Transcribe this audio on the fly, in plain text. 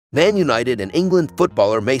Man United and England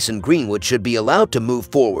footballer Mason Greenwood should be allowed to move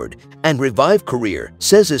forward and revive career,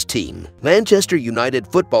 says his team. Manchester United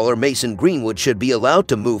footballer Mason Greenwood should be allowed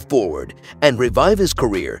to move forward and revive his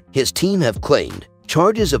career, his team have claimed.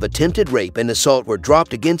 Charges of attempted rape and assault were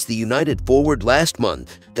dropped against the United forward last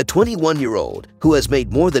month. The 21-year-old, who has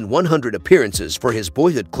made more than 100 appearances for his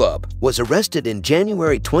boyhood club, was arrested in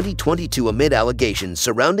January 2022 amid allegations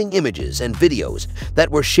surrounding images and videos that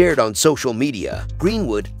were shared on social media.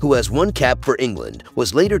 Greenwood, who has one cap for England,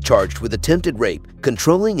 was later charged with attempted rape,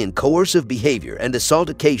 controlling and coercive behavior, and assault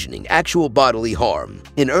occasioning actual bodily harm.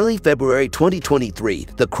 In early February 2023,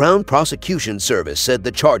 the Crown Prosecution Service said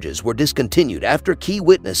the charges were discontinued after key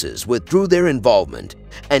witnesses withdrew their involvement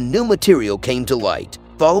and new material came to light.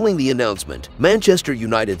 Following the announcement, Manchester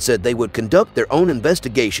United said they would conduct their own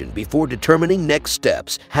investigation before determining next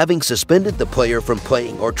steps, having suspended the player from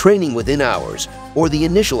playing or training within hours or the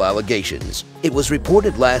initial allegations. It was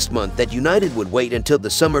reported last month that United would wait until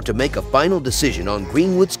the summer to make a final decision on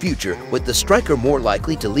Greenwood's future, with the striker more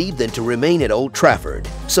likely to leave than to remain at Old Trafford.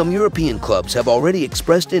 Some European clubs have already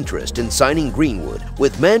expressed interest in signing Greenwood,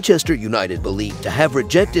 with Manchester United believed to have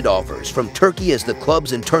rejected offers from Turkey as the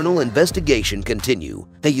club's internal investigation continue.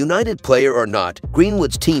 A United player or not,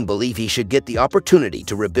 Greenwood's team believe he should get the opportunity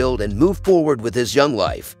to rebuild and move forward with his young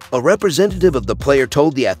life. A representative of the player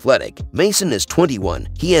told The Athletic, "Mason is 21.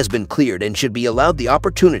 He has been cleared and should be allowed the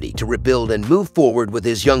opportunity to rebuild and move forward with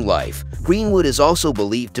his young life." Greenwood is also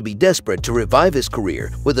believed to be desperate to revive his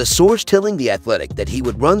career, with a source telling The Athletic that he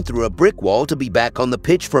would run through a brick wall to be back on the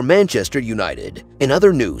pitch for Manchester United. In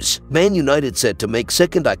other news, Man United set to make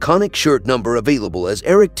second iconic shirt number available as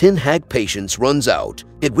Erik ten Hag patience runs out.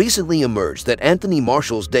 It recently emerged that Anthony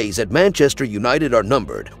Martial's days at Manchester United are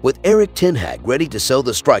numbered, with Erik ten Hag ready to sell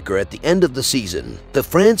the striker at the end of the season. The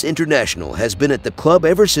France international has been at the club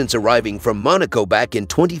ever since arriving from Monaco back in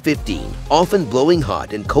 2015, often blowing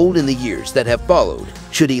hot and cold in the years that have followed.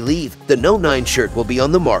 Should he leave, the No. 9 shirt will be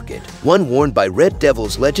on the market, one worn by Red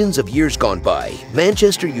Devils legends of years gone by.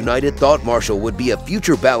 Manchester United thought Martial would be a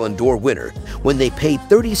future Ballon d'Or winner when they paid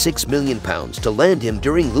 £36 million to land him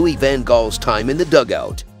during Louis van Gaal's time in the dugout.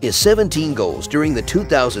 His 17 goals during the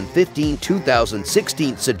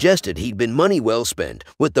 2015-2016 suggested he'd been money well spent,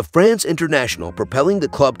 with the France international propelling the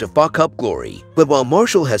club to FA Cup glory. But while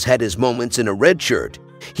Martial has had his moments in a red shirt,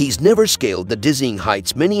 he's never scaled the dizzying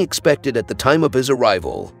heights many expected at the time of his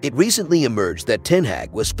arrival. It recently emerged that ten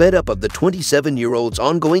Hag was fed up of the 27-year-old's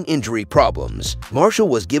ongoing injury problems. Martial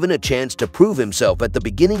was given a chance to prove himself at the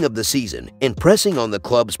beginning of the season, impressing on the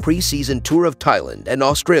club's pre-season tour of Thailand and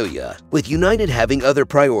Australia. With United having other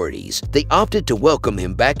priorities, they opted to welcome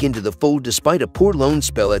him back into the fold despite a poor loan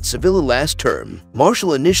spell at Sevilla last term.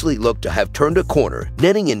 Martial initially looked to have turned a corner,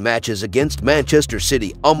 netting in matches against Manchester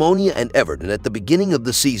City, Almonia and Everton at the beginning of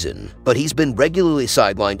the season, but he's been regularly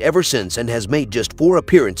sidelined ever since and has made just 4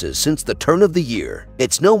 appearances since the turn of the year.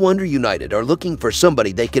 It's no wonder United are looking for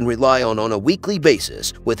somebody they can rely on a weekly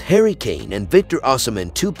basis, with Harry Kane and Victor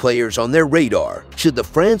Osimhen 2 players on their radar. Should the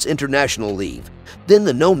France international leave, then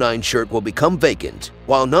the No. 9 shirt will become vacant.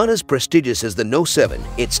 While not as prestigious as the No. 7,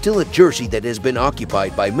 it's still a jersey that has been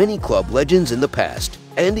occupied by many club legends in the past.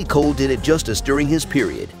 Andy Cole did it justice during his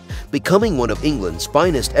period, becoming one of England's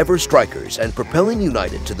finest ever strikers and propelling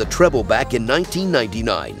United to the treble back in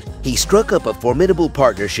 1999. He struck up a formidable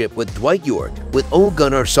partnership with Dwight York, with Ole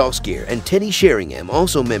Gunnar Solskjaer and Teddy Sheringham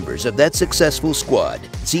also members of that successful squad.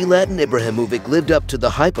 Zlatan Ibrahimovic lived up to the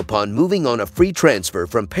hype upon moving on a free transfer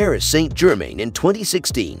from Paris Saint-Germain in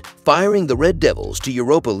 2016, firing the Red Devils to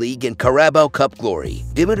Europa League and Carabao Cup glory.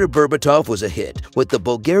 Dimitar Berbatov was a hit, with the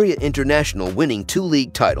Bulgaria international winning 2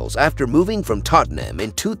 league titles after moving from Tottenham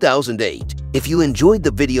in 2008. If you enjoyed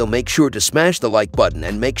the video, make sure to smash the like button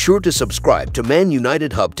and make sure to subscribe to Man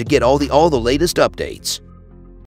United Hub to get all the latest updates.